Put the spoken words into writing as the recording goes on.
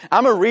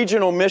I'm a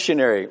regional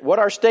missionary. What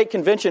our state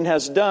convention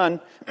has done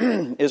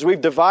is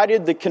we've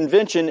divided the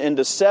convention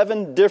into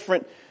 7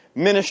 different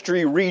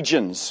ministry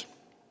regions.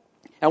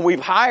 And we've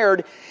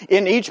hired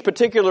in each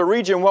particular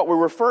region what we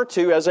refer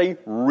to as a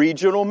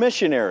regional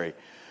missionary.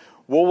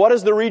 Well, what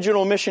does the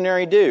regional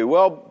missionary do?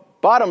 Well,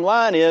 bottom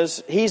line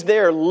is he's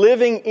there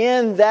living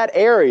in that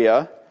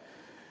area,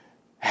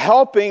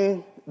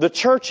 helping the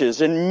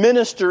churches and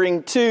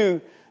ministering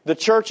to the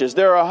churches.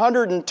 There are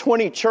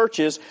 120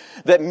 churches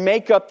that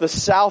make up the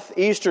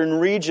southeastern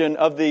region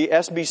of the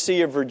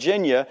SBC of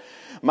Virginia.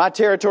 My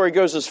territory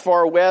goes as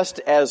far west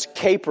as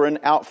Capron,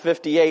 out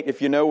 58,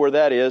 if you know where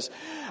that is.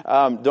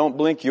 Don't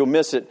blink, you'll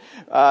miss it.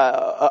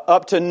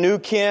 Up to New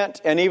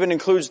Kent, and even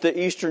includes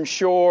the Eastern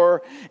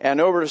Shore,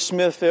 and over to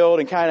Smithfield,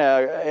 and kind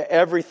of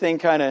everything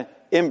kind of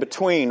in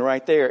between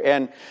right there.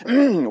 And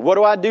what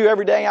do I do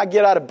every day? I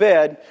get out of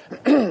bed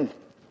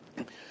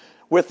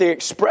with the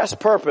express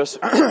purpose,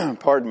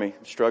 pardon me,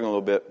 I'm struggling a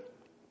little bit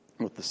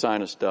with the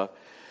sinus stuff,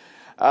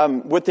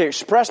 with the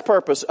express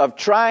purpose of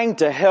trying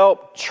to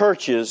help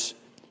churches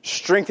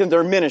strengthen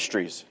their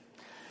ministries.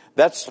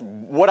 That's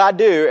what I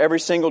do every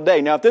single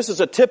day. Now, if this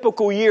is a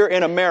typical year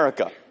in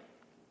America,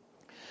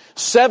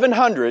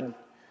 700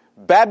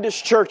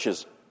 Baptist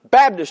churches,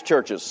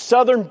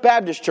 Southern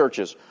Baptist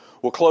churches,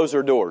 will close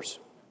their doors.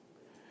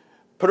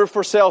 Put a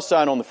for sale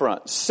sign on the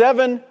front.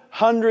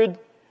 700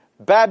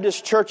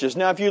 Baptist churches.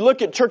 Now, if you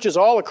look at churches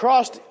all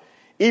across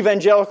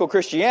evangelical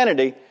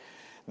Christianity,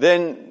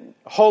 then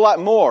a whole lot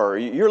more.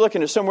 You're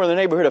looking at somewhere in the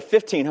neighborhood of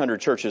 1,500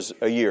 churches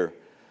a year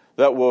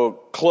that will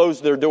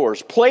close their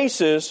doors.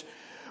 Places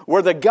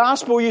where the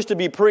gospel used to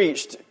be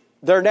preached,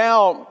 they're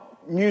now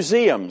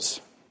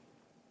museums.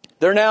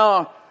 They're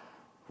now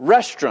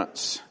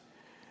restaurants.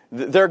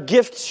 They're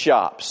gift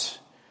shops.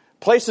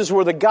 Places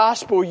where the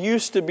gospel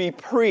used to be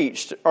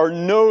preached are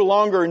no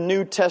longer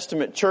New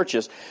Testament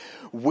churches.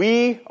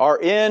 We are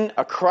in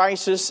a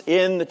crisis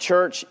in the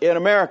church in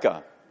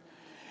America.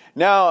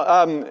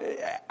 Now,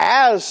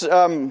 as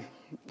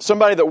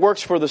somebody that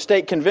works for the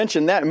state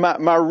convention, that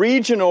my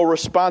regional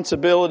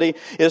responsibility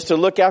is to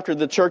look after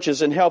the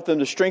churches and help them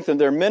to strengthen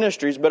their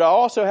ministries. But I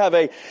also have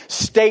a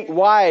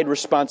statewide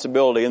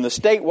responsibility. And the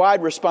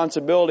statewide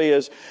responsibility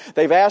is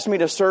they've asked me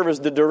to serve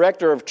as the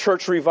director of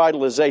church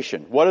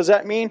revitalization. What does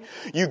that mean?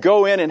 You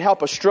go in and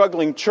help a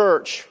struggling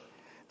church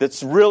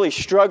that's really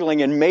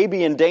struggling and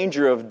maybe in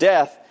danger of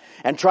death,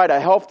 and try to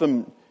help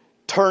them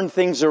turn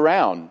things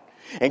around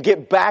and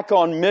get back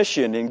on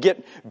mission and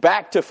get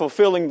back to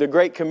fulfilling the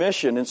Great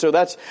Commission. And so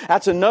that's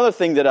another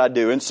thing that I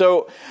do. And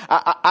so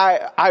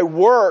I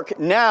work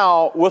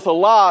now with a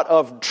lot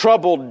of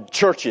troubled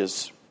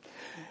churches,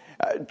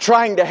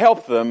 trying to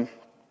help them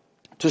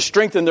to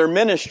strengthen their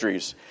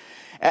ministries.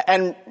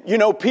 And, you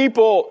know,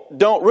 people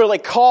don't really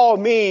call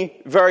me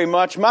very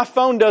much. My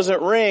phone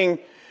doesn't ring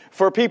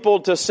for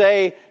people to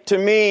say to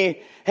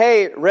me,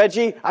 "Hey,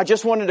 Reggie, I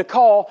just wanted to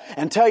call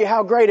and tell you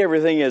how great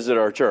everything is at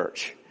our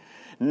church."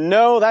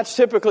 No, that's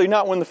typically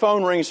not when the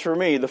phone rings for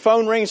me. The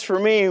phone rings for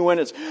me when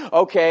it's,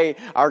 okay,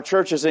 our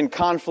church is in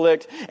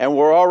conflict and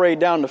we're already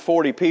down to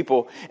 40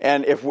 people.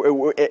 And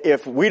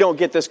if we don't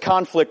get this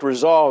conflict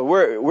resolved,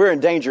 we're in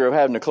danger of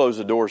having to close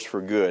the doors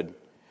for good.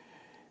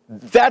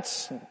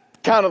 That's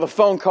kind of the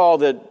phone call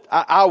that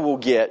I will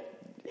get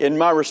in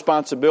my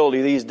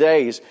responsibility these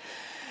days.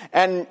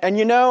 And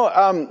you know,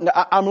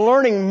 I'm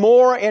learning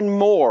more and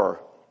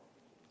more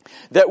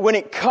that when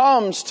it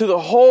comes to the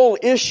whole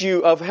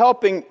issue of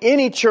helping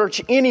any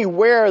church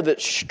anywhere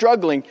that's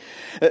struggling,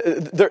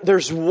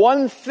 there's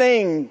one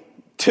thing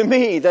to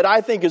me that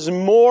I think is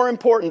more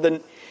important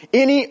than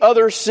any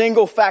other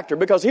single factor.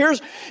 Because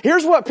here's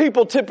what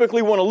people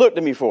typically want to look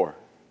to me for.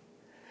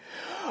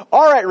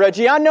 All right,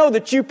 Reggie, I know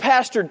that you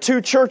pastored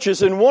 2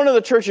 churches, and one of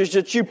the churches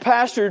that you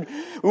pastored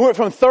went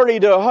from 30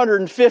 to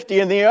 150,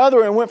 and the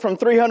other one went from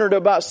 300 to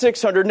about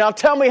 600. Now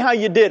tell me how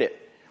you did it.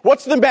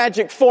 What's the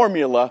magic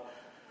formula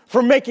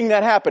for making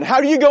that happen? How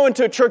do you go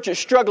into a church that's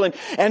struggling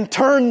and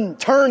turn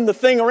the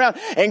thing around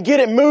and get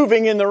it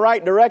moving in the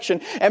right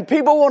direction? And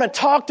people want to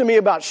talk to me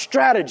about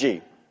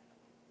strategy.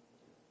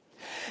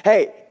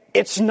 Hey,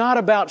 it's not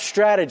about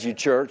strategy,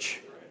 church.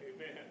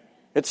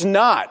 It's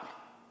not.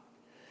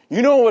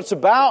 You know what it's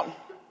about?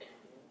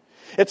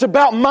 It's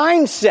about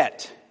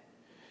mindset.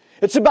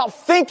 It's about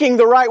thinking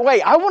the right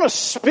way. I want to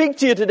speak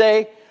to you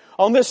today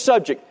on this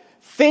subject.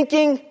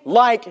 Thinking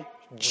like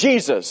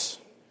Jesus.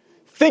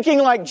 Thinking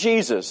like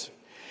Jesus.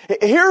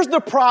 Here's the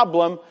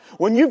problem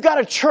when you've got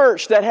a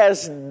church that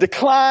has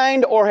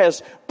declined or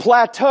has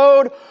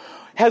plateaued,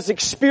 has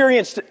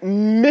experienced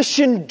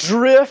mission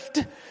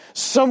drift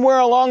somewhere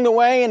along the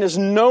way and is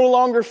no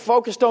longer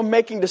focused on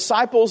making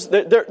disciples.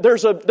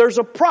 There's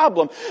a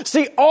problem.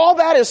 See, all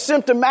that is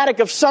symptomatic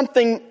of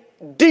something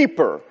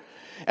deeper.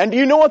 And do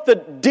you know what the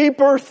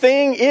deeper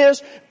thing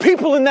is?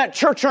 People in that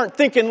church aren't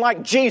thinking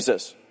like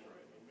Jesus.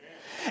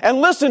 And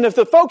listen, if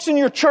the folks in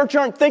your church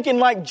aren't thinking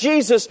like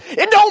Jesus,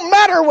 it don't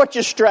matter what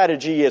your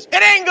strategy is.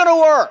 It ain't going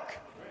to work.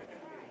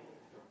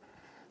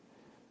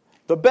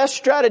 The best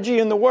strategy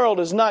in the world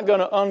is not going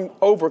to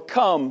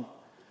overcome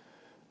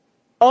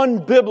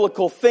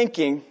unbiblical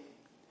thinking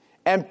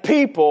and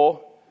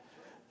people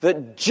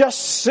that just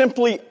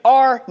simply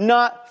are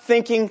not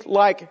thinking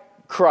like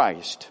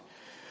Christ.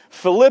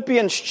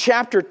 Philippians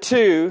chapter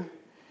 2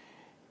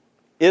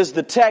 is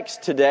the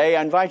text today.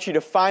 I invite you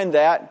to find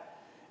that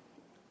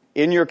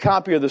in your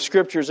copy of the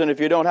Scriptures. And if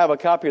you don't have a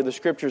copy of the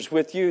Scriptures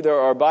with you, there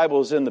are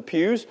Bibles in the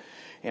pews.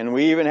 And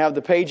we even have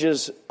the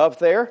pages up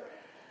there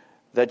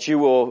that you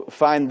will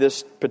find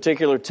this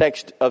particular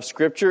text of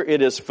Scripture.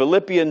 It is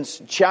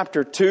Philippians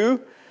chapter 2,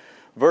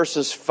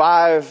 verses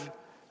 5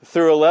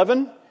 through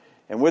 11.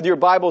 And with your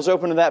Bibles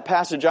open to that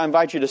passage, I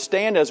invite you to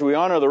stand as we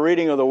honor the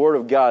reading of the Word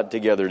of God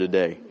together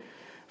today.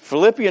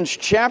 Philippians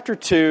chapter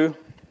 2,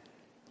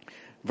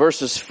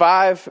 verses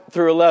 5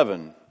 through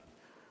 11.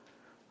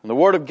 And the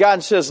Word of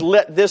God says,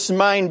 "Let this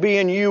mind be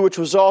in you which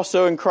was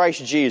also in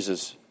Christ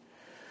Jesus,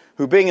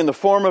 who being in the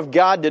form of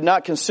God did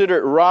not consider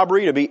it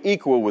robbery to be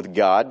equal with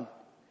God,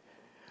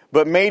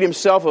 but made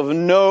himself of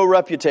no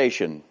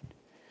reputation,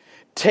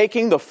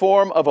 taking the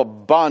form of a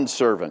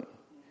bondservant,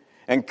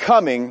 and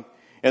coming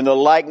in the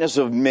likeness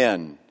of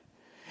men.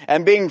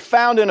 And being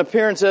found in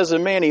appearance as a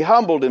man, he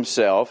humbled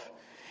himself,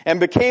 and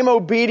became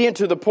obedient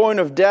to the point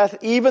of death,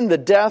 even the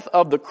death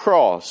of the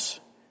cross.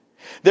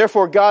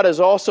 Therefore God has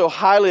also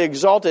highly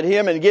exalted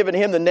him and given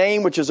him the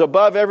name which is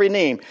above every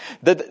name,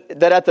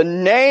 that at the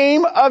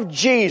name of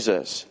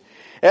Jesus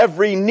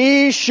every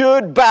knee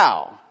should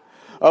bow,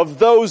 of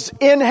those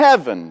in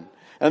heaven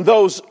and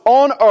those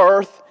on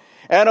earth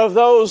and of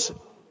those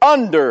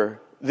under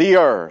the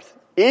earth."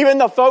 Even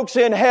the folks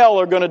in hell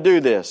are going to do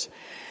this.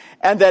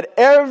 "And that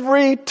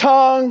every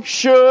tongue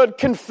should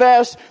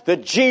confess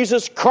that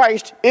Jesus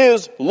Christ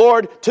is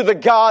Lord, to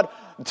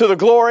the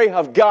glory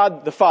of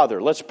God the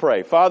Father." Let's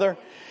pray. Father,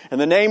 in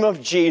the name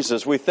of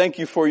Jesus, we thank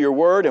you for your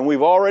word, and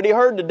we've already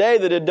heard today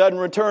that it doesn't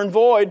return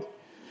void.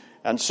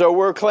 And so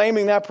we're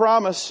claiming that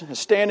promise,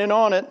 standing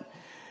on it.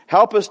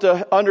 Help us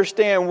to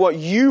understand what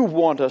you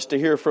want us to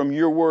hear from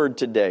your word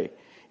today.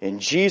 In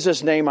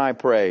Jesus' name I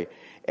pray.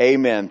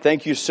 Amen.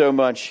 Thank you so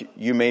much.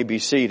 You may be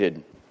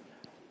seated.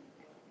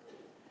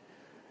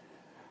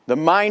 The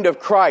mind of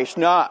Christ.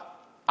 Now,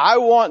 I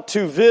want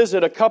to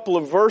visit a couple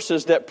of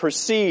verses that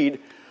precede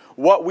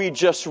what we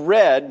just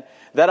read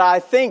that I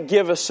think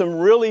give us some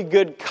really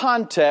good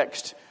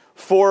context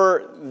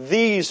for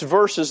these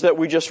verses that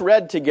we just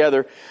read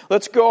together.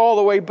 Let's go all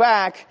the way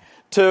back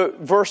to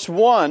verse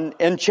 1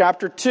 in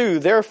chapter 2.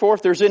 "Therefore,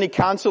 if there's any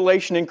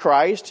consolation in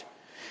Christ,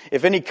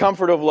 if any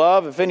comfort of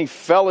love, if any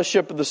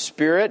fellowship of the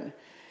Spirit,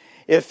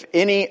 if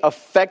any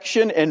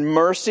affection and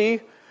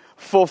mercy,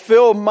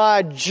 fulfill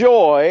my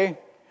joy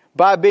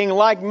by being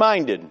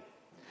like-minded."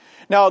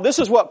 Now, this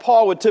is what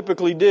Paul would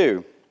typically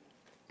do.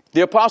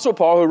 The Apostle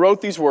Paul, who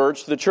wrote these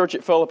words to the church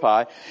at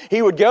Philippi,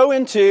 he would go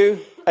into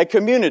a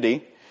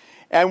community,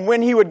 and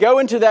when he would go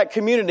into that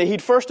community,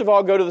 he'd first of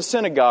all go to the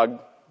synagogue,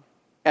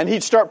 and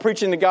he'd start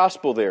preaching the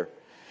gospel there.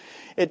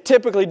 It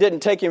typically didn't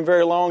take him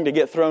very long to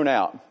get thrown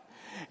out.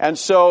 And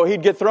so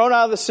he'd get thrown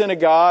out of the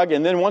synagogue,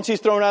 and then once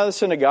he's thrown out of the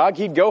synagogue,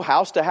 he'd go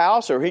house to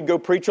house, or he'd go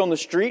preach on the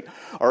street,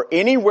 or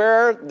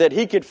anywhere that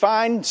he could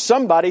find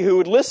somebody who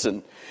would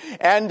listen.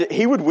 And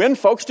he would win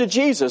folks to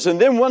Jesus. And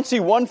then once he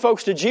won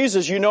folks to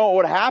Jesus, you know what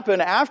would happen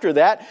after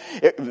that?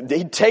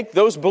 He'd take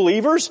those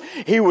believers,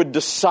 he would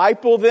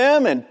disciple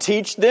them and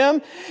teach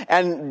them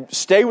and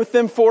stay with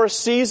them for a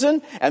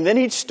season. And then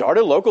he'd start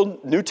a local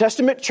New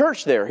Testament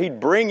church there. He'd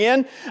bring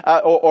in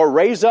or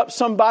raise up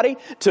somebody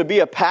to be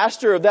a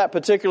pastor of that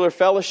particular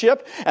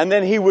fellowship. And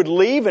then he would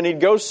leave and he'd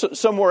go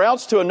somewhere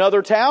else to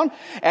another town,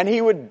 and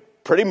he would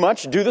pretty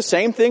much do the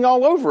same thing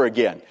all over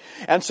again.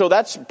 And so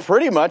that's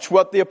pretty much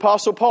what the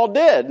Apostle Paul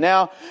did.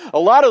 Now, a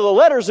lot of the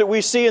letters that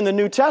we see in the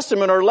New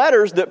Testament are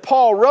letters that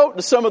Paul wrote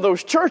to some of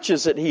those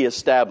churches that he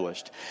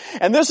established.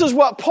 And this is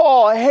what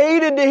Paul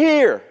hated to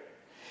hear.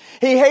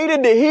 He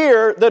hated to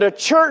hear that a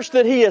church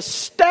that he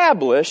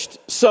established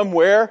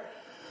somewhere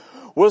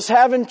was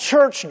having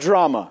church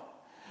drama.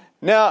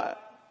 Now,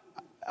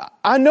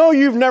 I know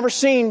you've never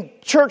seen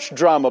church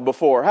drama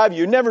before, have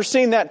you? Never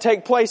seen that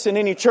take place in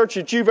any church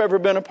that you've ever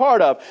been a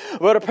part of.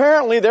 But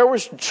apparently there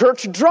was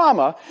church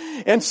drama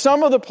in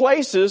some of the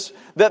places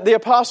that the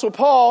Apostle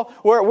Paul,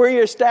 where he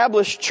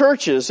established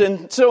churches.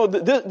 And so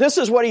this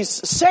is what he's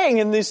saying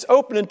in these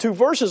opening two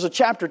verses of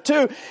chapter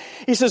 2.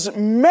 He says,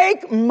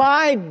 "Make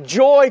my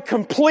joy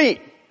complete."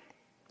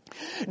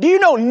 Do you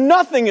know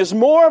nothing is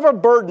more of a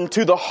burden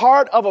to the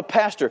heart of a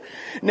pastor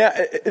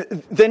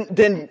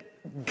than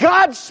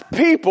God's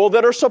people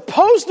that are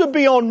supposed to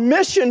be on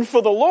mission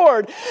for the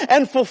Lord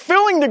and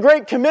fulfilling the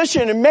Great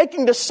Commission and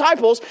making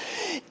disciples,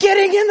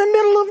 getting in the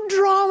middle of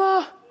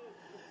drama.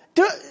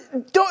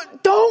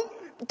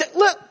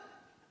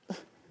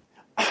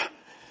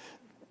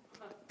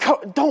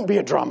 Don't be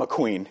a drama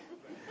queen.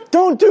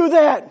 Don't do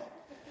that.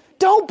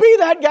 Don't be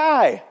that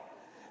guy.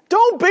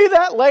 Don't be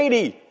that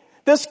lady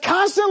that's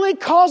constantly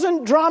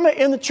causing drama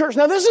in the church.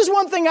 Now, this is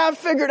one thing I've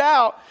figured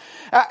out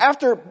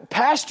after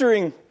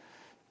pastoring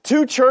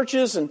 2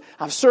 churches, and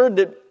I've served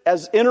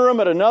as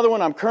interim at another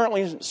one. I'm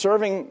currently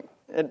serving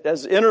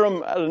as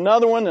interim at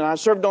another one, and I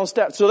served on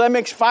staff. So that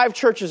makes 5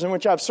 churches in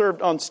which I've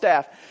served on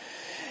staff.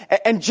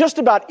 And just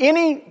about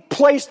any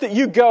place that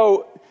you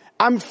go,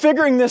 I'm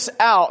figuring this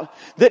out,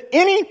 that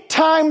any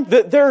time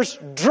that there's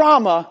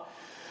drama,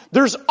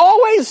 there's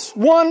always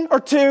 1 or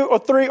 2 or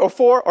 3 or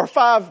 4 or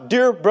 5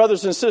 dear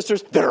brothers and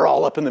sisters that are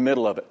all up in the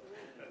middle of it.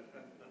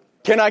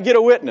 Can I get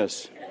a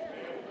witness?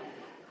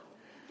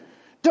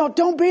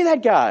 Don't be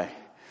that guy.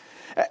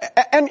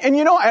 And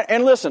you know,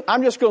 and listen,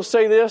 I'm just going to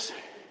say this,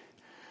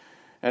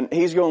 and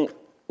he's going to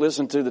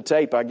listen to the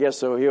tape, I guess,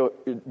 so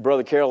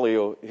Brother Kelly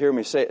will hear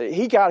me say it.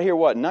 He got here,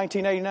 what, in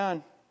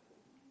 1989?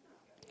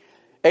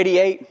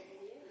 88?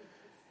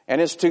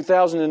 And it's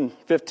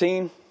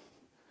 2015?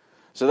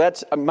 So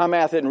that's, my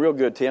math isn't real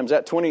good, Tim. Is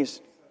that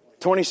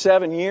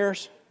 27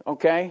 years?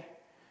 Okay.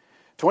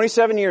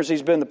 27 years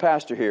he's been the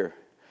pastor here.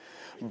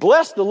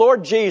 Bless the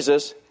Lord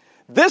Jesus.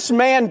 This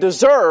man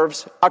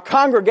deserves a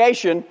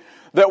congregation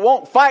that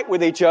won't fight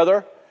with each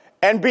other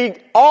and be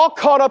all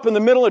caught up in the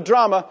middle of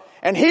drama.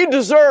 And he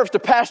deserves to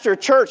pastor a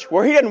church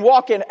where he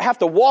didn't have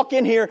to walk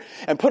in here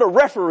and put a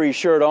referee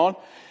shirt on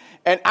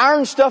and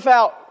iron stuff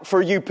out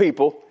for you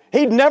people.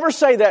 He'd never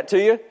say that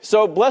to you.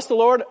 So bless the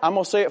Lord, I'm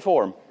going to say it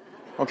for him.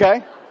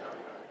 Okay?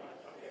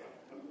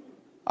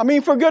 I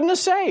mean, for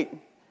goodness sake.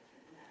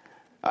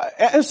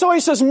 And so he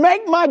says,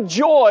 make my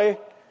joy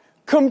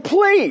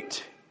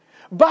complete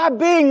by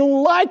being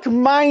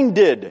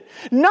like-minded.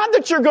 Not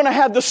that you're going to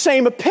have the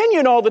same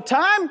opinion all the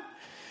time.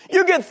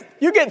 You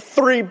get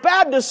 3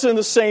 Baptists in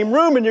the same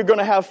room and you're going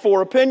to have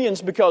 4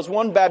 opinions because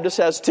one Baptist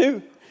has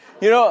 2.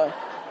 You know,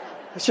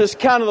 it's just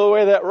kind of the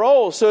way that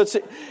rolls. So it's,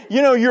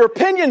 you know, your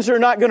opinions are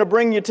not going to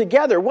bring you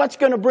together. What's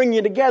going to bring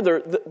you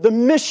together? The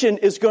mission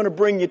is going to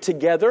bring you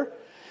together.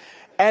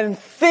 And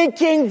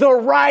thinking the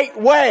right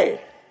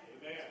way.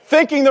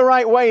 Thinking the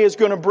right way is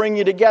going to bring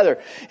you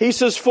together. He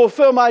says,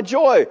 fulfill my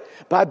joy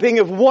by being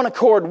of one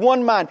accord,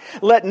 one mind.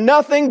 Let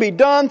nothing be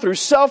done through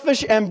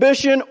selfish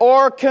ambition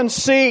or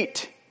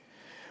conceit,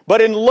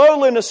 but in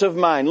lowliness of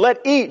mind,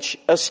 let each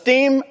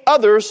esteem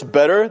others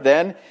better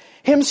than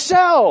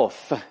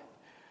himself.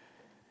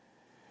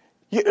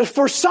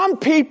 For some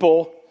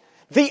people,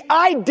 the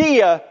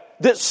idea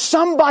that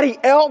somebody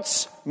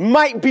else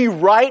might be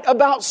right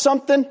about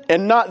something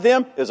and not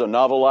them is a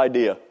novel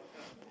idea.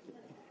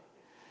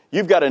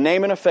 You've got a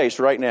name and a face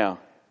right now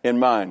in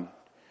mind.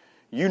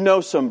 You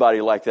know somebody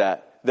like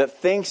that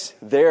thinks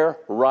they're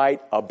right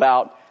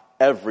about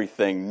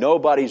everything.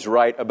 Nobody's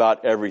right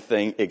about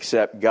everything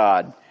except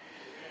God.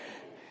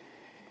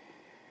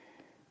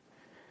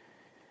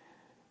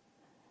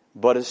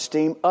 But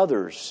esteem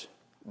others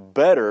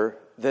better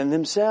than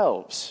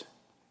themselves.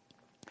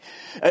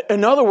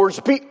 In other words,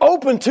 be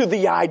open to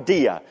the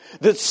idea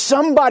that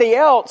somebody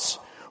else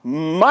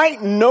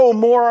might know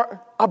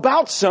more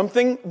about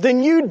something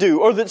than you do,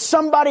 or that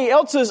somebody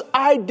else's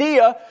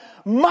idea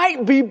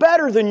might be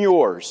better than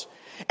yours.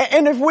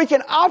 And if we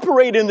can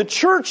operate in the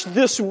church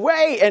this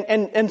way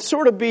and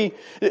sort of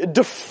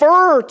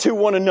defer to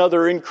one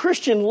another in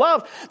Christian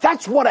love,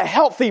 that's what a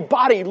healthy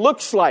body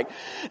looks like.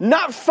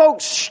 Not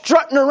folks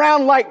strutting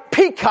around like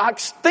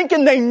peacocks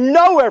thinking they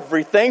know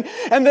everything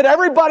and that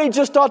everybody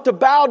just ought to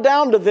bow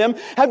down to them.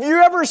 Have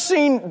you ever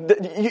seen,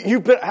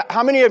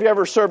 how many of you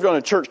ever served on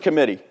a church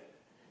committee?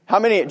 How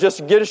many,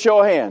 just get a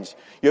show of hands.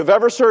 You've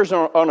ever served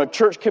on a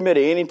church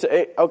committee?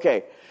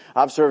 Okay,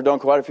 I've served on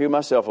quite a few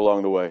myself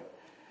along the way.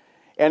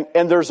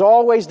 And there's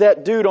always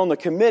that dude on the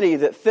committee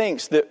that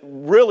thinks that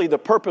really the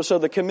purpose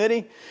of the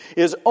committee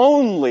is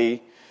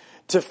only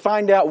to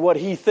find out what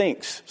he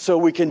thinks so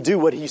we can do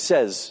what he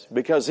says,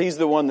 because he's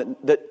the one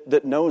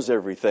that knows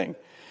everything.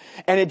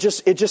 And it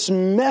just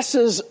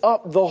messes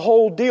up the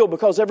whole deal,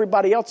 because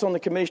everybody else on the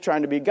committee is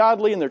trying to be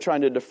godly and they're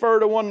trying to defer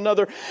to one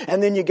another.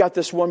 And then you got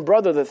this one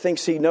brother that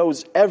thinks he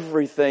knows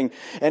everything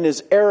and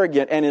is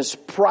arrogant and is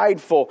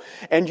prideful.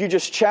 And you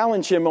just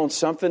challenge him on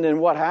something, and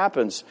what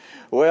happens?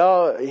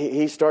 Well,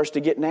 he starts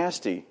to get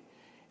nasty.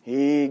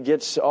 He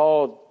gets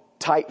all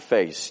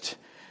tight-faced.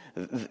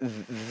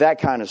 That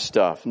kind of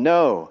stuff.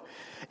 No.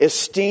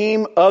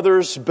 Esteem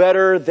others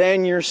better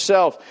than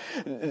yourself.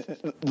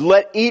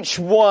 Let each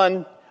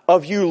one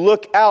of you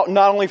look out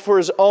not only for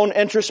his own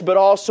interest, but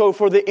also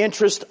for the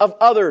interest of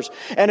others.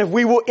 And if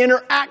we will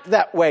interact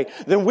that way,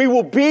 then we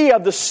will be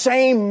of the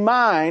same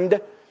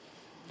mind,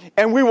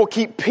 and we will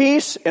keep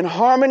peace and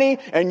harmony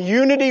and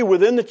unity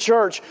within the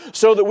church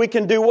so that we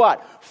can do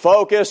what?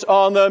 Focus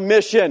on the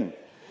mission.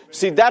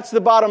 See, that's the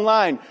bottom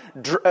line.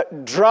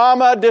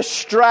 Drama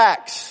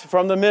distracts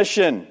from the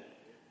mission.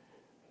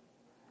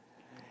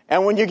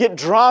 And when you get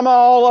drama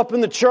all up in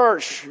the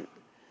church,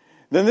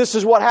 then this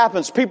is what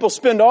happens. People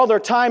spend all their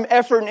time,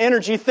 effort, and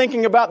energy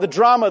thinking about the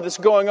drama that's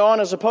going on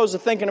as opposed to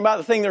thinking about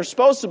the thing they're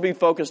supposed to be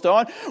focused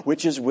on,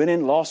 which is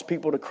winning lost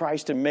people to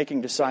Christ and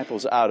making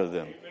disciples out of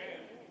them.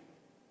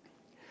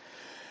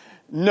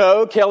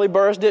 No, Kelly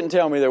Burris didn't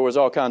tell me there was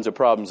all kinds of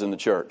problems in the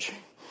church.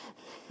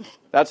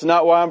 That's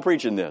not why I'm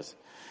preaching this.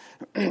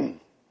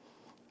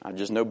 I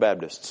just know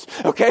Baptists.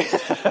 Okay?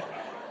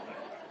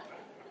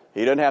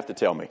 He doesn't have to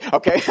tell me.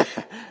 Okay?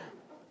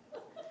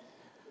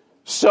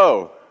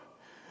 So,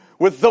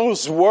 with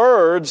those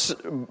words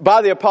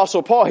by the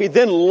Apostle Paul, he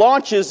then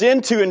launches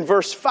into, in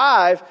verse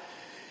 5,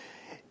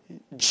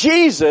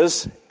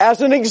 Jesus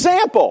as an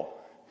example.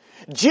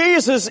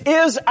 Jesus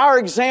is our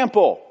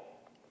example.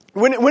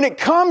 When it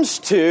comes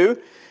to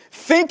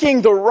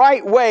thinking the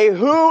right way,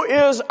 who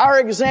is our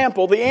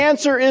example? The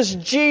answer is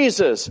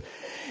Jesus.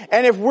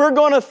 And if we're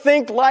going to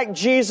think like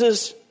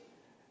Jesus,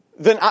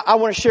 then I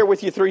want to share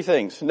with you three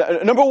things.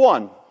 Number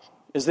one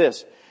is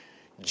this.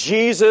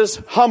 Jesus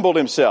humbled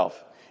himself.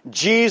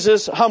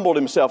 Jesus humbled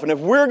himself. And if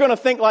we're going to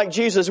think like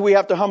Jesus, we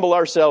have to humble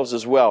ourselves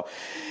as well.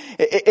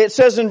 It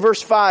says in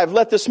verse 5,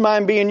 let this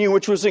mind be in you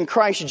which was in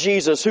Christ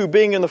Jesus, who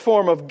being in the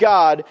form of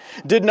God,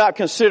 did not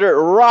consider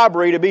it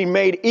robbery to be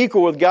made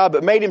equal with God,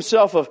 but made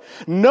himself of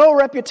no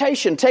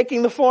reputation,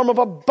 taking the form of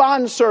a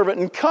bondservant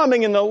and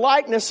coming in the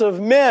likeness of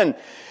men.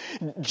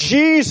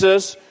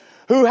 Jesus,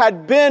 who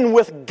had been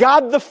with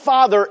God the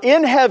Father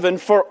in heaven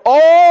for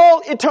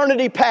all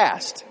eternity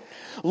past,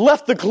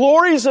 left the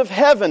glories of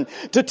heaven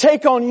to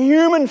take on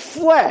human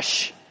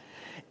flesh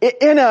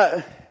in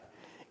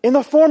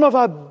the form of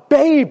a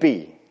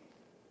baby.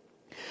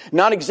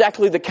 Not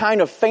exactly the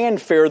kind of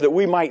fanfare that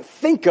we might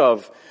think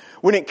of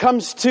when it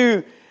comes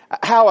to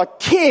how a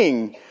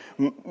king,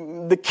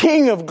 the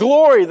king of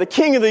glory, the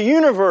king of the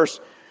universe,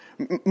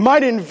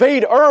 might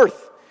invade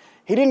earth.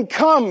 He didn't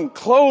come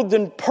clothed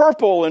in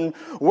purple and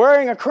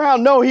wearing a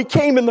crown. No, he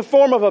came in the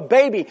form of a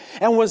baby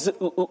and was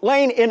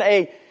laying in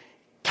a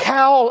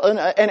cow,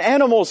 an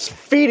animal's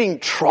feeding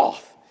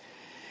trough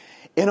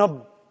in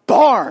a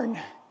barn.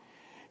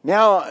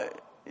 Now,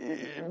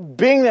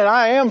 being that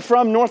I am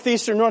from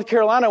northeastern North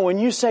Carolina, when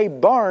you say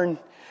barn,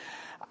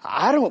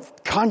 I don't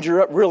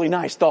conjure up really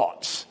nice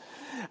thoughts.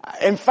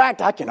 In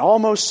fact, I can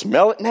almost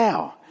smell it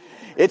now.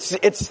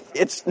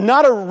 It's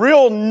not a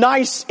real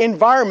nice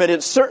environment.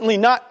 It's certainly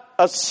not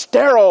a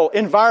sterile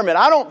environment.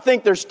 I don't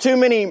think there's too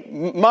many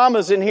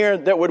mamas in here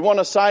that would want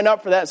to sign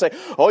up for that and say,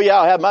 oh yeah,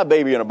 I'll have my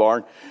baby in a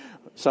barn.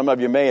 Some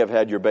of you may have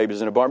had your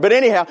babies in a barn. But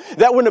anyhow,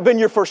 that wouldn't have been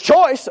your first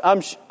choice,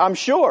 I'm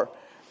sure.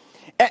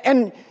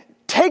 And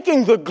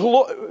taking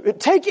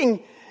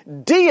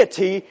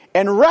deity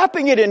and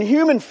wrapping it in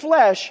human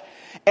flesh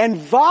and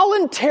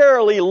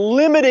voluntarily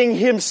limiting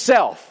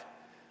himself.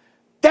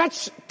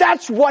 That's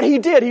what he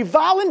did. He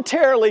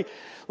voluntarily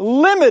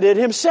limited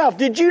himself.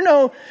 Did you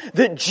know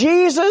that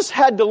Jesus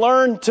had to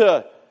learn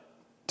to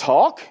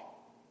talk?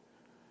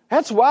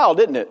 That's wild,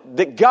 isn't it?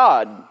 That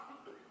God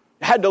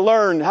had to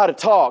learn how to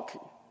talk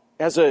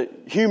as a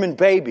human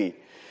baby.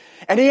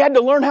 And he had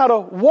to learn how to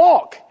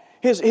walk.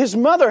 His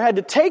mother had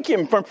to take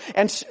him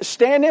and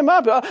stand him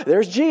up.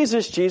 There's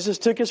Jesus. Jesus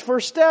took his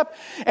first step.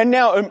 And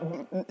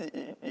now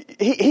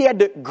he had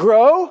to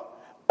grow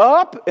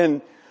up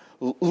and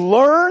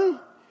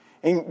learn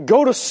and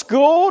go to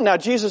school. Now,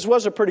 Jesus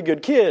was a pretty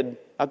good kid.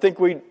 I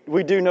think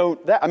we do know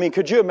that. I mean,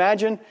 could you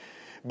imagine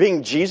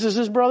being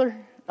Jesus' brother?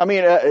 I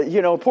mean,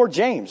 poor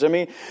James. I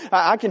mean,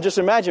 I can just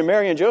imagine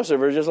Mary and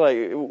Joseph are just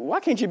like, why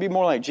can't you be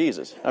more like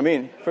Jesus? I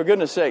mean, for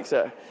goodness sakes,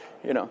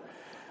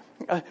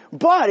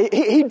 But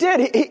he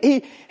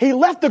did. He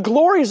left the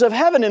glories of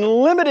heaven and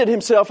limited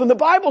himself. And the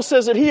Bible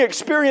says that he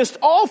experienced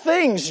all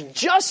things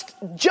just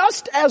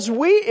as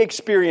we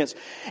experience,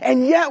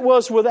 and yet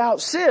was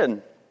without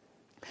sin.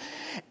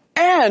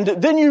 And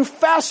then you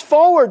fast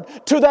forward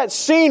to that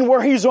scene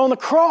where he's on the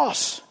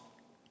cross.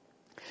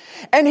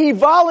 And he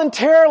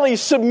voluntarily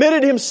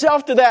submitted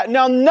himself to that.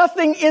 Now,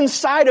 nothing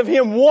inside of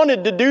him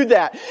wanted to do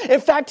that.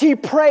 In fact, he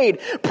prayed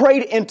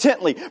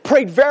intently,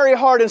 prayed very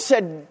hard and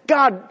said,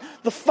 God,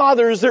 the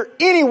Father, is there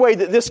any way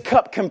that this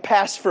cup can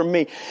pass from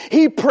me?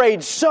 He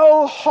prayed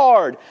so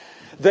hard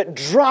that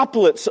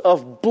droplets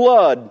of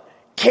blood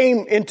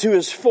came into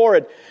his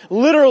forehead.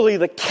 Literally,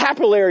 the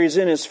capillaries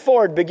in his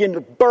forehead began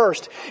to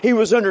burst. He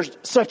was under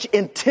such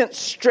intense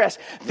stress.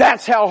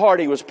 That's how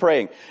hard he was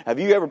praying. Have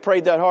you ever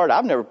prayed that hard?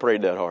 I've never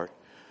prayed that hard.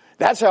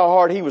 That's how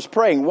hard he was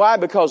praying. Why?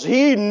 Because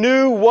he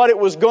knew what it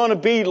was going to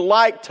be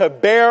like to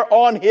bear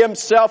on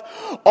himself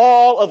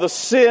all of the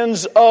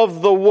sins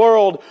of the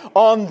world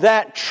on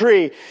that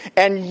tree.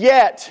 And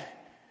yet,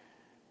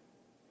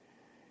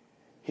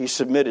 he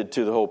submitted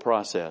to the whole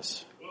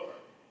process.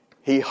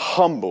 He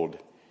humbled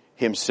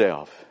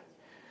himself.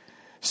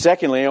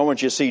 Secondly, I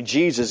want you to see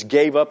Jesus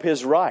gave up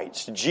his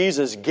rights.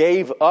 Jesus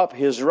gave up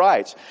his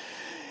rights.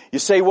 You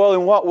say, well,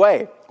 in what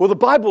way? Well, the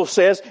Bible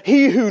says,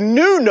 he who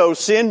knew no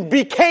sin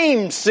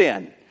became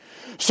sin,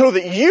 so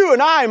that you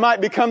and I might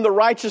become the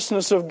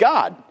righteousness of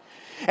God.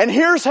 And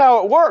here's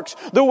how it works.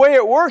 The way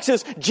it works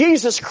is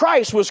Jesus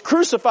Christ was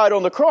crucified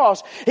on the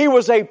cross. He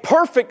was a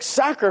perfect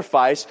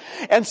sacrifice.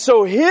 And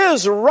so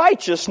his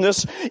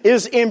righteousness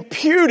is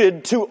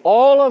imputed to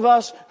all of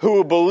us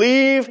who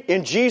believe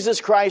in Jesus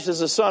Christ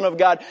as the Son of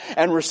God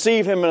and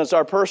receive him as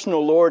our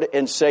personal Lord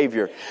and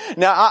Savior.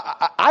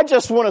 Now, I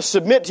just want to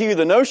submit to you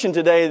the notion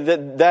today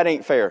that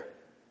ain't fair.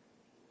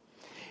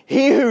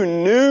 He who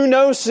knew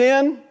no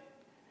sin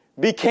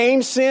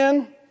became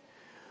sin.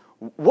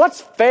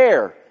 What's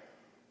fair?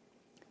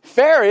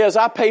 Fair is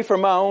I pay for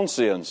my own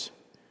sins.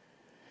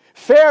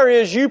 Fair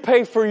is you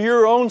pay for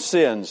your own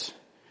sins.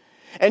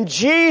 And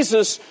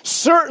Jesus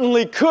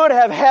certainly could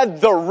have had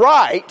the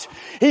right.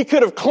 He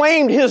could have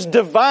claimed His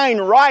divine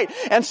right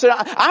and said,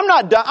 I'm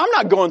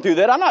not going through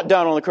that. I'm not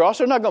down on the cross.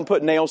 They're not going to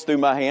put nails through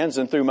my hands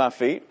and through my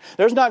feet.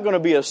 There's not going to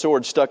be a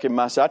sword stuck in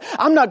my side.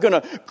 I'm not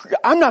going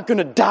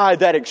to die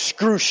that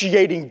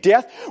excruciating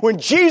death. When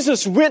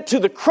Jesus went to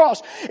the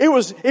cross, it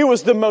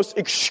was the most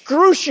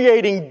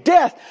excruciating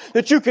death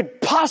that you could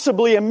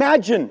possibly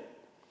imagine.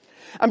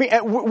 I mean,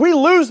 we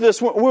lose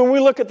this when we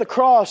look at the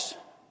cross.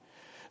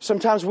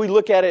 Sometimes we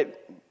look at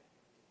it,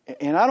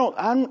 and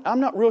I'm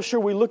not real sure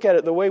we look at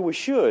it the way we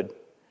should.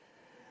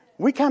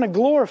 We kind of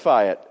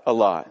glorify it a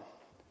lot.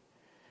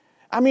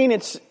 I mean,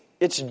 it's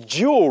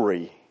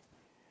jewelry.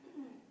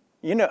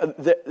 You know,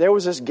 there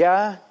was this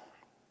guy,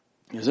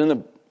 he was in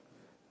the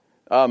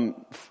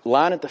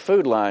line at the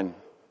food line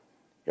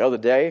the other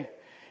day, and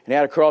he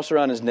had a cross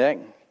around his neck,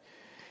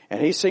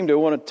 and he seemed to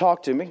want to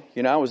talk to me.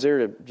 You know, I was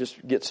there to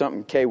just get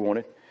something Kay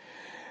wanted.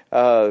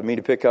 Me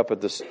to pick up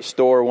at the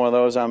store, one of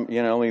those. Let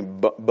me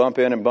bump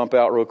in and bump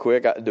out real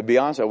quick. To be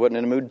honest, I wasn't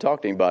in the mood to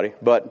talk to anybody.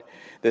 But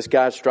this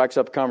guy strikes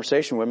up a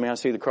conversation with me. I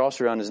see the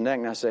cross around his neck,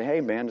 and I say, "Hey,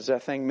 man, does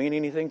that thing mean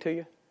anything to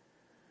you?"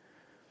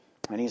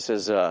 And he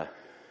says,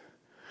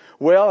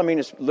 "Well, I mean,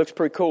 it looks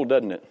pretty cool,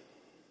 doesn't it?"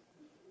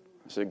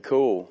 I said,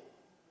 "Cool."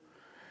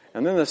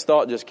 And then this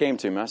thought just came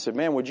to me. I said,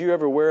 "Man, would you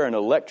ever wear an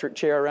electric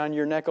chair around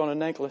your neck on a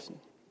necklace?"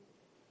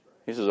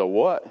 He says, "A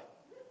what?"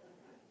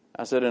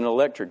 I said, "An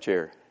electric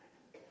chair."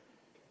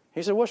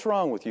 He said, "What's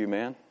wrong with you,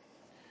 man?"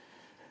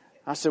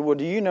 I said, "Well,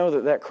 do you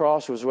know that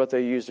cross was what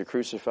they used to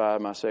crucify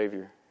my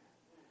Savior?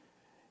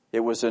 It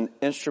was an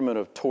instrument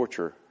of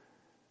torture.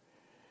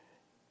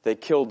 They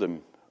killed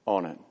him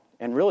on it.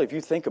 And really, if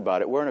you think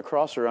about it, wearing a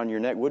cross around your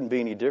neck wouldn't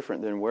be any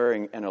different than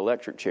wearing an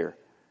electric chair.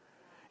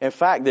 In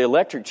fact, the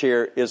electric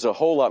chair is a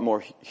whole lot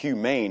more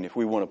humane, if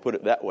we want to put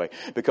it that way,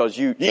 because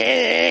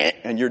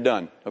and you're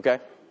done, okay?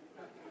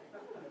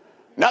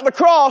 Not the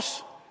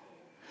cross.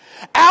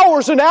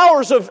 Hours and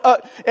hours of,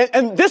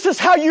 and this is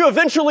how you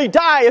eventually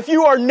die if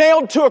you are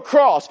nailed to a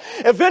cross.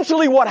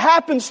 Eventually what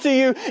happens to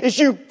you is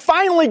you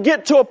finally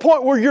get to a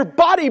point where your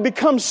body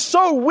becomes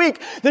so weak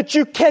that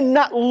you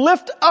cannot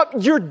lift up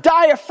your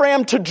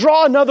diaphragm to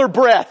draw another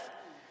breath.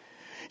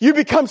 You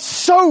become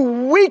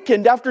so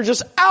weakened after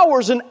just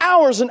hours and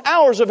hours and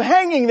hours of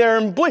hanging there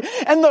and bleeding.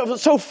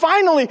 So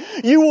finally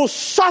you will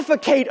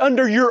suffocate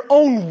under your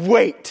own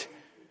weight.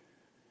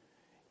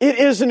 It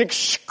is an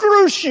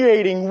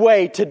excruciating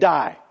way to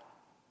die.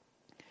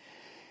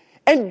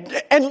 And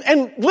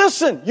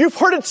listen, you've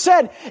heard it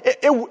said,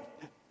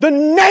 the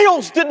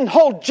nails didn't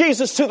hold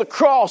Jesus to the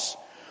cross.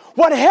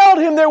 What held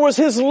Him there was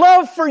His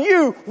love for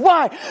you.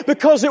 Why?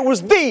 Because it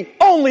was the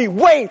only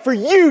way for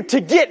you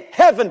to get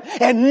heaven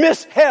and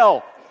miss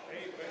hell.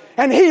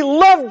 And He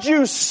loved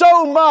you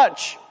so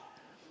much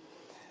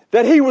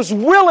that He was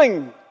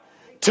willing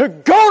to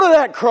go to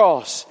that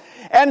cross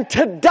and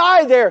to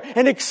die there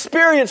and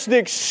experience the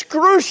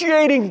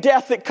excruciating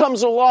death that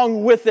comes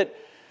along with it,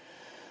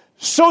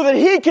 so that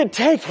He could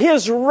take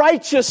His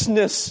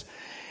righteousness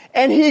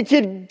and He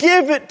could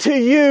give it to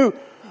you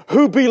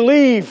who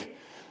believe,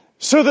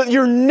 so that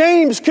your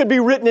names could be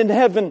written in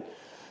heaven,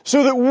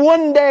 so that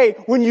one day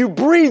when you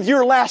breathe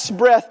your last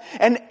breath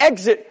and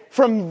exit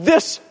from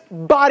this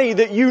body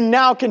that you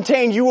now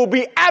contain, you will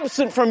be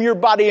absent from your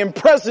body and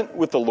present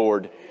with the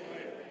Lord.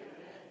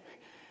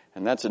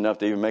 And that's enough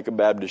to even make a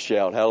Baptist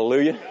shout.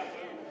 Hallelujah.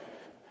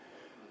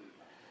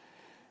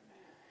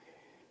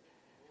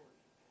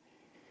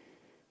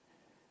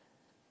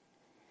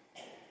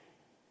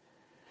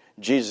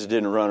 Jesus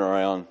didn't run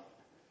around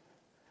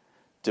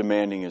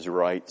demanding His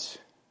rights.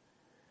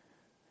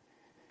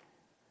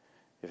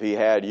 If He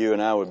had, you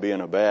and I would be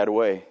in a bad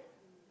way.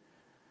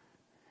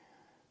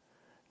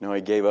 No,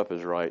 He gave up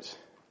His rights.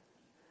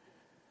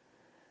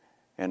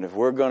 And if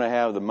we're going to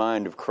have the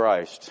mind of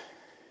Christ,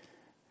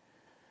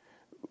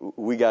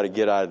 we got to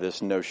get out of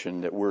this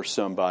notion that we're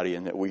somebody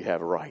and that we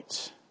have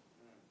rights.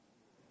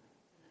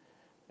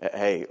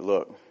 Hey,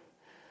 look,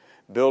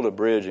 build a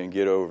bridge and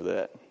get over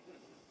that.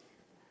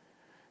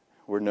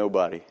 We're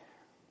nobody.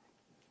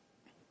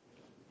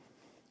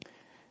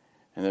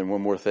 And then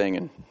one more thing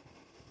and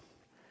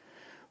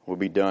we'll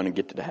be done and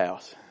get to the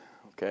house.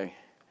 Okay?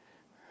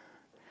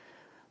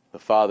 The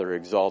Father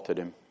exalted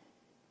Him.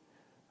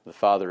 The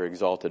Father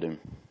exalted Him.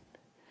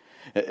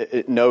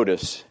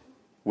 Notice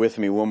with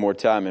me one more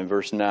time in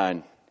verse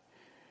 9.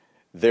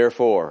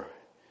 Therefore,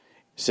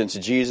 since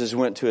Jesus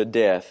went to a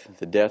death,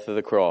 the death of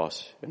the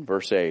cross, in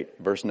verse 8,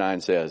 verse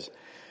 9 says,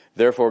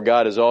 therefore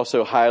God has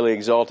also highly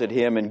exalted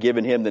Him and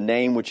given Him the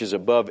name which is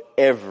above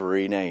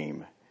every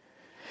name,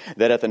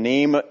 that at the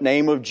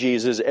name of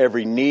Jesus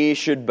every knee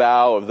should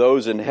bow, of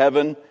those in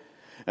heaven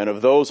and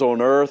of those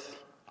on earth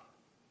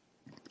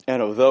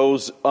and of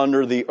those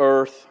under the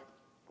earth,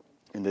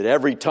 And that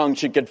every tongue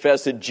should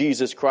confess that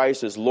Jesus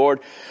Christ is Lord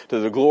to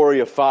the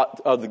glory of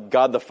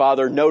God the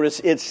Father.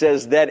 Notice it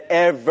says that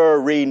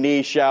every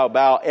knee shall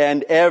bow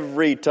and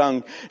every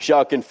tongue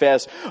shall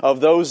confess of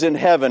those in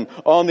heaven,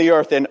 on the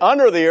earth, and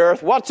under the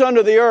earth. What's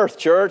under the earth,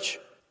 church?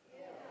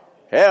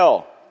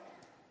 Hell.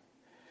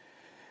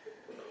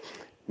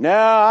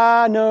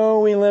 Now, I know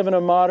we live in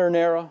a modern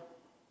era.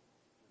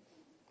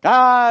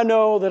 I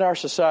know that our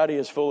society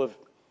is full of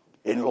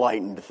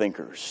enlightened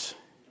thinkers.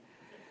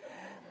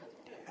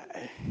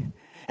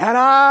 And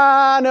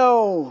I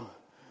know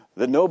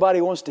that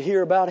nobody wants to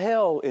hear about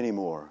hell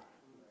anymore.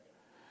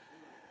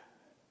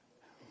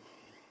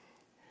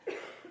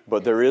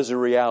 But there is a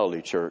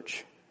reality,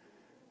 church.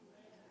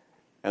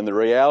 And the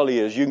reality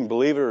is you can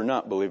believe it or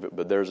not believe it,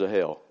 but there's a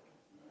hell.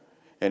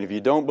 And if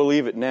you don't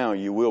believe it now,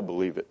 you will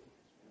believe it.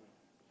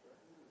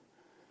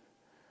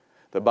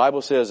 The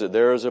Bible says that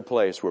there is a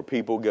place where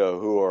people go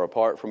who are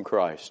apart from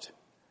Christ.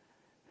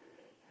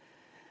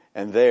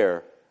 And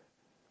there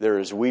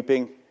is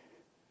weeping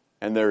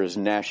and there is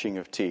gnashing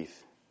of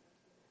teeth.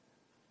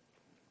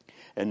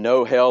 And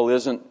no, hell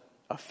isn't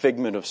a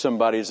figment of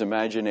somebody's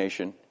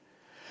imagination.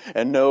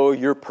 And no,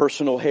 your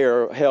personal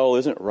hell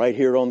isn't right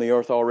here on the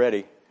earth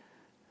already.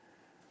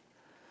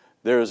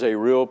 There is a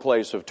real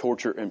place of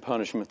torture and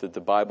punishment that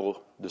the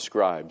Bible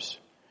describes.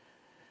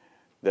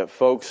 That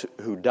folks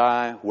who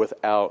die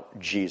without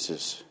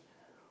Jesus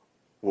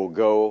will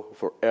go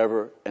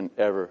forever and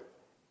ever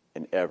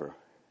and ever.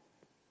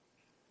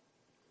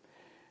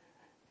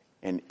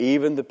 And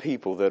even the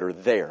people that are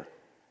there,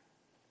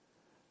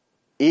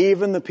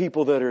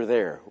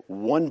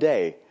 one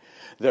day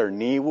their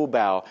knee will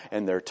bow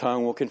and their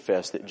tongue will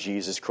confess that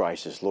Jesus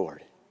Christ is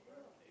Lord.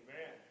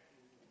 Amen.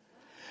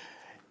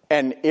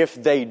 And if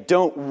they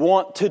don't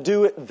want to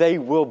do it, they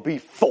will be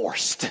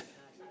forced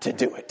to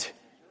do it.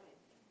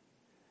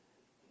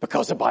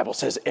 Because the Bible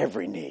says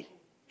every knee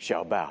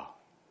shall bow.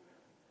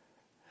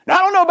 Now, I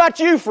don't know about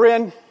you,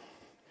 friend,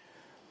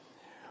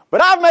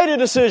 but I've made a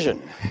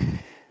decision.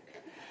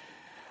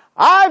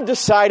 I've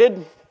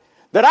decided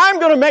that I'm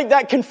going to make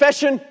that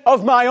confession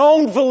of my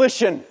own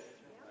volition.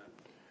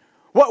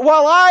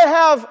 While I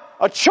have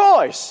a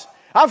choice,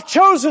 I've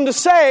chosen to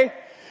say,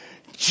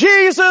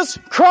 Jesus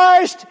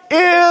Christ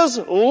is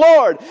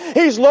Lord.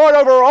 He's Lord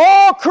over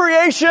all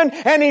creation,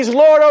 and He's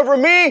Lord over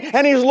me,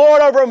 and He's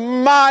Lord over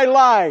my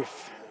life.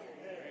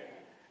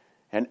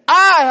 And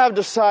I have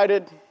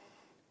decided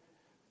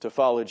to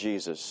follow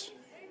Jesus.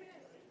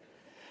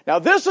 Now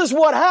this is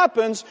what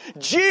happens.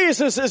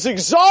 Jesus is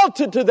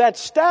exalted to that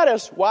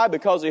status. Why?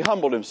 Because He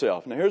humbled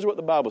Himself. Now here's what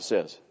the Bible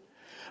says.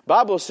 The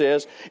Bible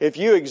says, if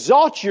you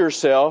exalt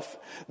yourself,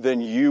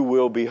 then you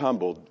will be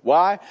humbled.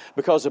 Why?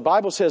 Because the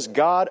Bible says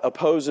God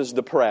opposes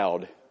the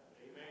proud,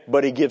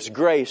 but He gives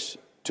grace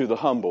to the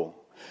humble.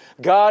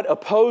 God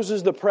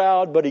opposes the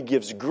proud, but He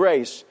gives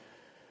grace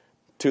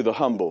to the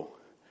humble.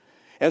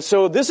 And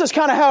so this is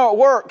kind of how it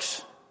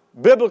works,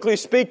 biblically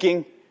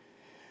speaking.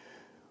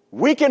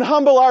 We can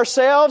humble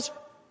ourselves,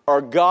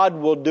 or God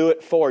will do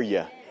it for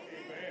you.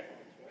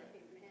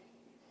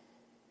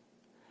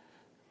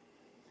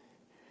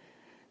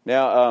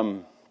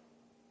 Now,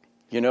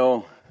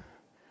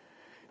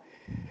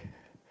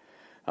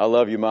 I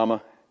love you,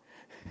 Mama.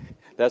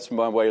 That's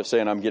my way of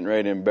saying I'm getting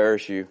ready to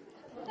embarrass you.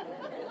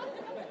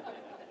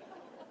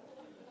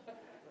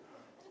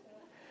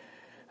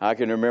 I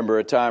can remember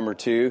a time or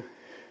two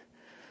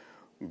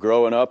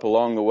growing up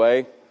along the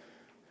way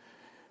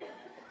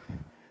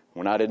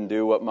when I didn't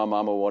do what my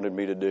mama wanted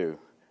me to do.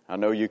 I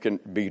know you can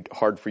be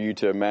hard for you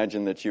to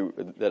imagine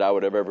that I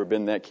would have ever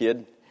been that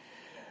kid.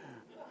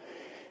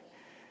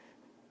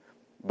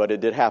 But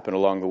it did happen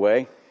along the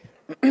way.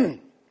 And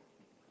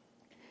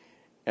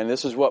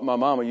this is what my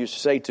mama used to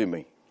say to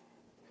me.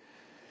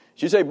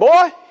 She'd say,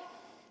 boy,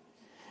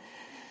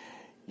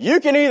 you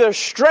can either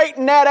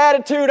straighten that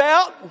attitude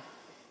out,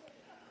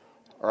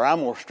 or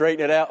I'm going to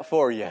straighten it out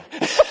for you.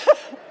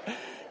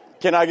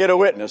 Can I get a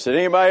witness? Did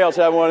anybody else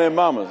have one of them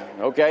mamas?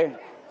 Okay.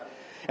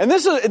 And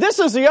this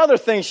is the other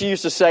thing she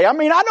used to say. I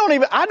mean,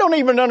 I don't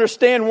even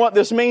understand what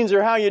this means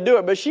or how you do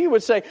it, but she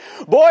would say,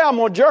 boy, I'm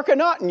going to jerk a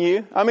nut in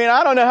you. I mean,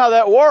 I don't know how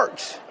that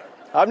works.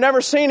 I've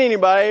never seen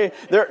anybody.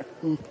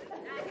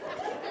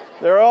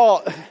 They're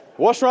all,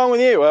 what's wrong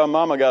with you? Well,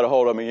 Mama got a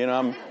hold of me.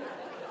 I'm a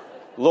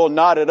little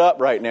knotted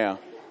up right now.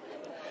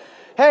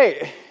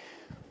 Hey,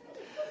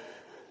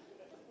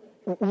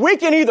 we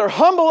can either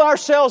humble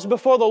ourselves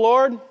before the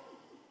Lord,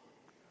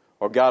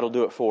 or God will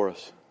do it for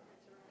us.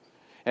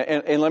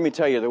 And let me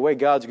tell you, the way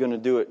God's going to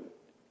do it,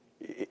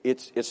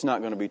 it's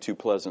not going to be too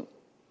pleasant.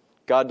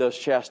 God does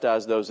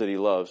chastise those that He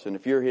loves. And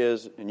if you're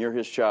His and you're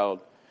His child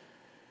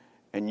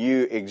and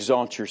you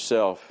exalt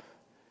yourself,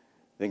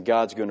 then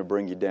God's going to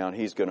bring you down.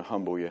 He's going to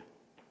humble you.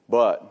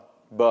 But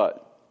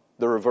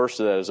the reverse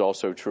of that is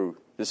also true.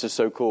 This is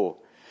so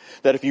cool.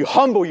 That if you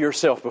humble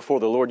yourself before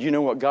the Lord, you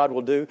know what God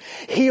will do?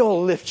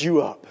 He'll lift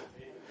you up.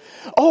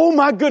 Oh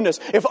my goodness,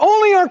 if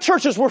only our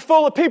churches were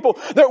full of people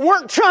that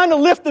weren't trying to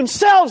lift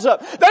themselves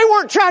up. They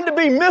weren't trying to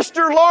be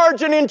Mr.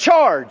 Large and in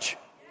charge.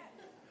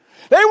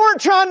 They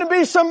weren't trying to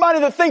be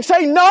somebody that thinks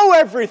they know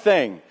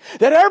everything.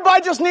 That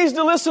everybody just needs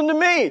to listen to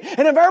me.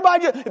 And if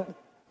everybody just...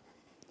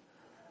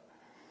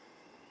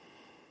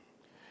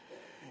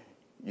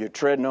 You're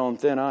treading on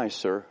thin ice,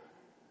 sir,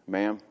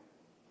 ma'am.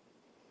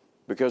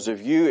 Because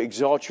if you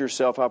exalt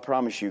yourself, I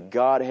promise you,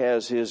 God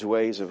has His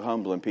ways of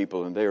humbling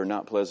people, and they are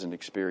not pleasant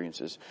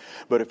experiences.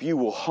 But if you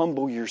will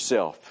humble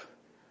yourself,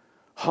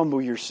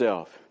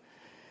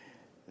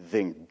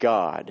 then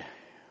God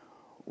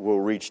will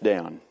reach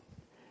down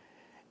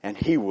and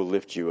He will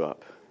lift you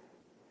up.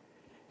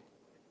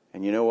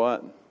 And you know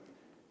what?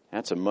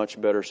 That's a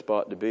much better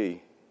spot to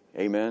be.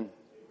 Amen.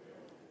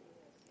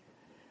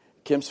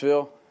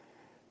 Kempsville,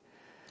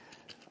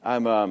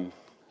 I'm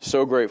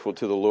so grateful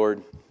to the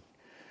Lord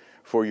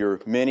for your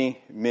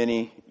many,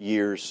 many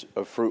years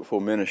of fruitful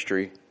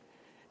ministry.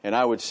 And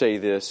I would say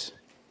this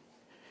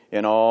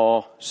in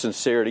all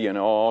sincerity and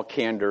all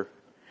candor.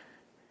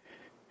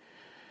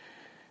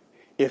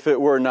 If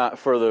it were not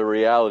for the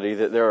reality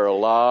that there are a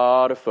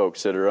lot of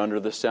folks that are under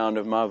the sound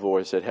of my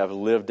voice that have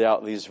lived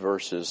out these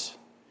verses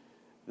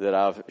that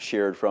I've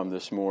shared from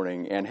this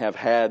morning and have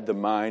had the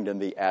mind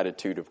and the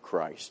attitude of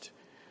Christ,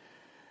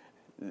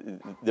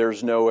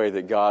 there's no way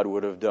that God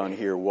would have done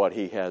here what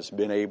He has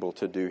been able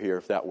to do here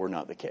if that were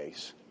not the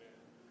case.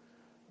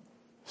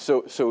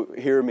 So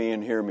hear me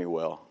and hear me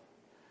well.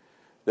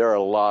 There are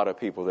a lot of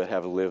people that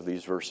have lived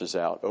these verses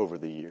out over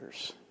the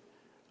years.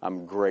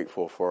 I'm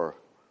grateful for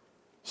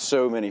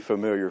so many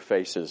familiar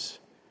faces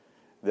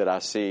that I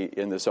see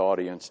in this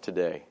audience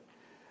today.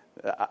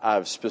 I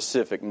have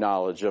specific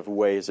knowledge of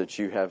ways that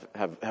you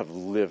have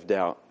lived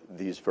out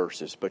these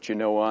verses. But you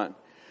know what?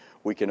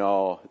 We can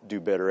all do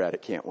better at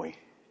it, can't we?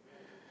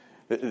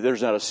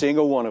 There's not a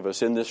single one of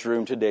us in this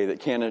room today that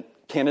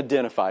can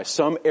identify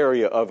some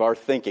area of our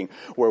thinking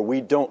where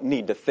we don't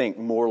need to think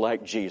more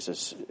like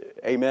Jesus.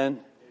 Amen?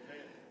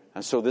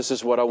 And so this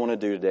is what I want to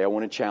do today. I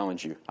want to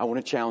challenge you. I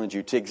want to challenge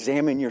you to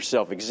examine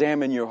yourself,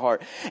 examine your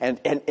heart. And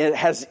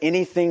has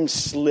anything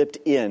slipped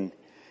in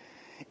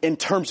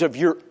terms of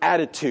your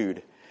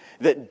attitude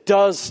that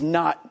does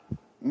not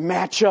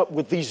match up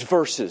with these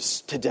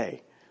verses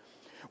today?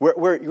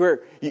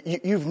 Where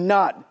you've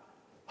not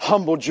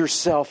humbled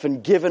yourself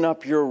and given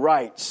up your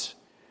rights,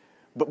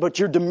 but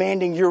you're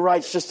demanding your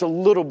rights just a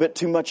little bit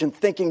too much and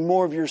thinking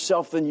more of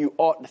yourself than you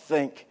ought to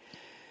think.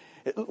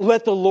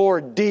 Let the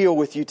Lord deal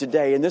with you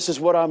today. And this is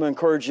what I'm going to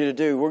encourage you to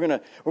do. We're going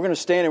to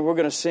stand and we're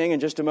going to sing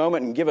in just a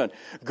moment and give a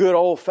good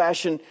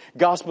old-fashioned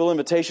gospel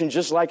invitation,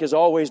 just like is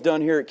always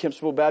done here at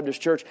Kempsville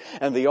Baptist Church.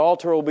 And the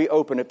altar will be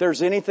open. If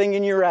there's anything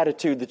in your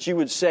attitude that you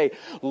would say,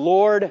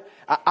 Lord,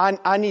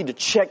 I need to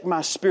check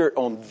my spirit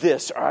on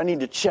this, or I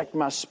need to check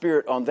my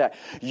spirit on that,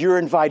 you're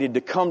invited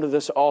to come to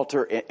this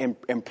altar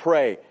and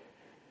pray.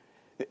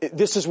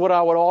 This is what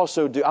I would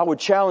also do. I would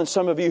challenge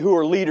some of you who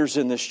are leaders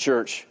in this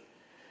church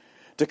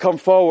to come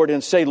forward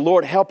and say,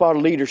 Lord, help our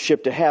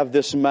leadership to have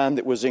this mind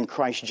that was in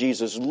Christ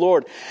Jesus.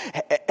 Lord,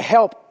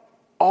 help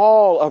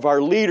all of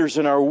our leaders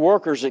and our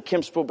workers at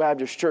Kempsville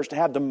Baptist Church to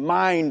have the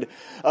mind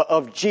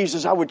of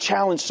Jesus. I would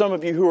challenge some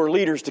of you who are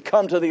leaders to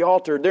come to the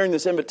altar during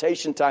this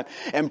invitation time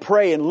and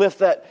pray and lift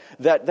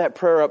that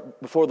prayer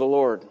up before the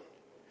Lord.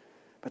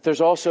 But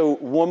there's also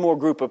one more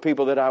group of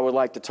people that I would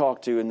like to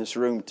talk to in this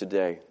room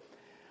today.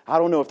 I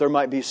don't know if there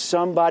might be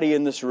somebody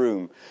in this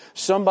room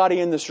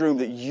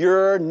that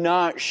you're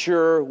not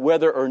sure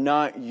whether or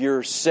not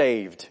you're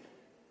saved.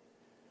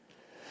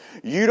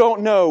 You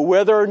don't know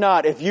whether or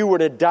not if you were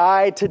to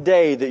die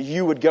today that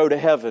you would go to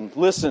heaven.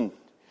 Listen,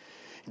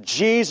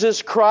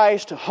 Jesus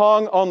Christ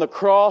hung on the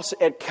cross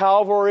at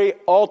Calvary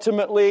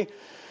ultimately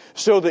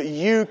so that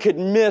you could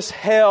miss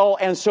hell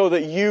and so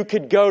that you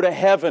could go to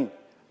heaven.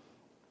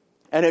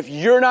 And if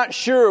you're not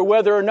sure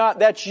whether or not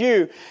that's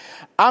you,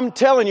 I'm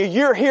telling you,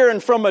 you're hearing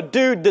from a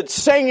dude that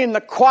sang in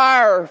the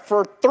choir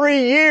for 3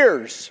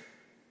 years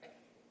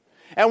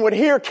and would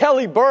hear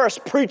Kelly Burris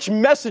preach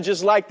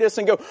messages like this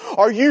and go,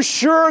 are you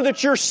sure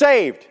that you're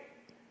saved?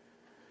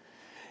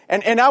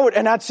 And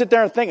I'd sit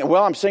there and think,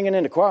 well, I'm singing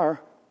in the choir,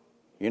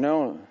 you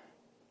know.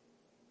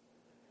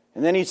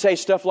 And then he'd say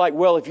stuff like,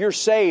 well, if you're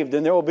saved,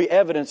 then there will be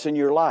evidence in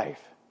your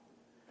life.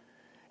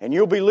 And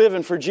you'll be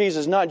living for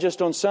Jesus not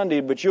just on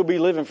Sunday, but you'll be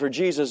living for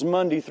Jesus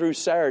Monday through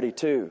Saturday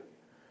too.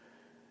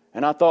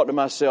 And I thought to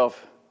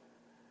myself,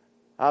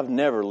 I've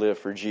never lived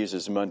for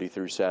Jesus Monday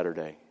through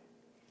Saturday.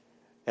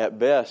 At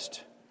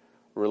best,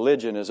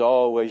 religion has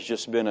always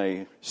just been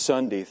a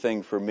Sunday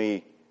thing for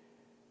me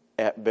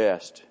at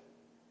best.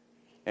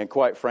 And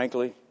quite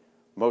frankly,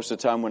 most of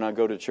the time when I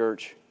go to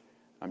church,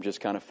 I'm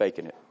just kind of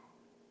faking it.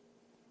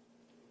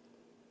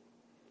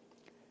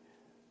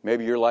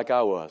 Maybe you're like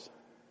I was.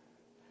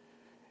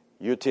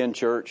 You attend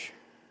church,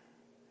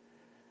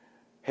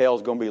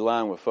 hell's going to be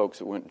lined with folks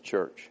that went to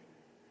church.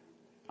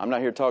 I'm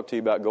not here to talk to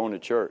you about going to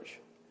church.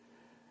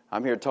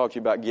 I'm here to talk to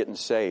you about getting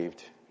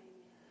saved.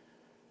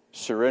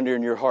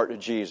 Surrendering your heart to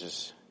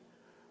Jesus.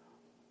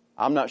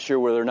 I'm not sure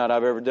whether or not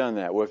I've ever done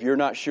that. Well, if you're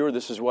not sure,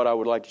 this is what I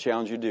would like to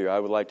challenge you to do. I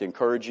would like to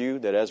encourage you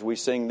that as we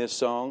sing this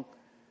song,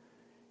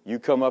 You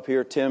come up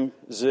here, Tim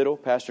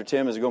Zittle, Pastor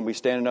Tim is going to be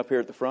standing up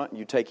here at the front.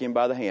 You take him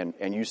by the hand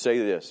and you say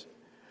this: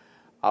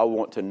 I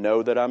want to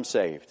know that I'm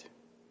saved.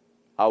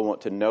 I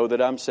want to know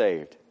that I'm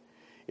saved.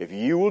 If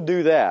you will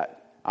do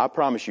that, I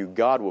promise you,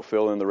 God will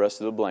fill in the rest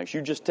of the blanks.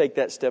 You just take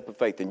that step of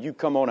faith and you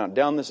come on out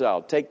down this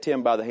aisle, take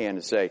Tim by the hand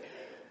and say,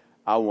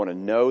 I want to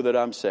know that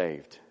I'm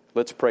saved.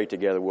 Let's pray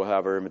together. We'll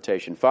have our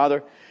invitation. Father,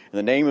 in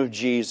the name of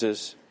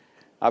Jesus,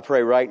 I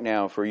pray right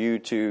now for you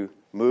to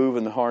move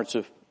in the hearts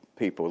of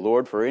people.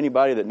 Lord, for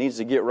anybody that needs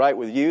to get right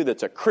with you,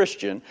 that's a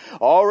Christian,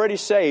 already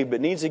saved, but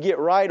needs to get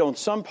right on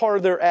some part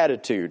of their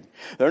attitude.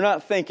 They're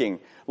not thinking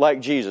like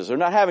Jesus. They're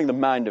not having the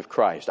mind of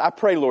Christ. I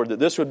pray, Lord, that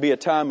this would be a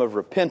time of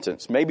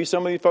repentance. Maybe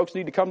some of you folks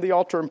need to come to the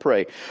altar and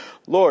pray.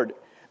 Lord,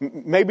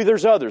 maybe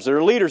there's others. There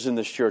are leaders in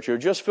this church who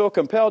just feel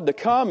compelled to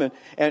come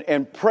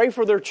and pray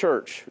for their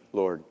church,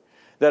 Lord.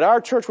 That our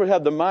church would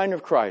have the mind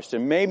of Christ.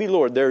 And maybe,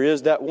 Lord, there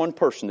is that one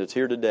person that's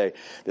here today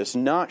that's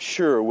not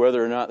sure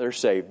whether or not they're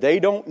saved. They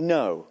don't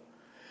know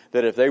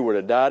that if they were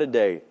to die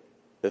today,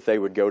 that they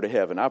would go to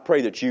heaven. I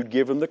pray that you'd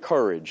give them the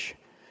courage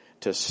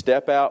to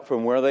step out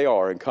from where they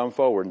are and come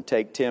forward and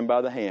take Tim by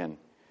the hand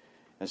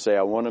and say,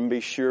 I want to be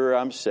sure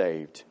I'm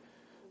saved.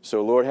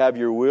 So, Lord, have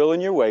your will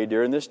and your way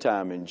during this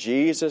time. In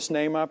Jesus'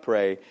 name I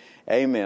pray. Amen.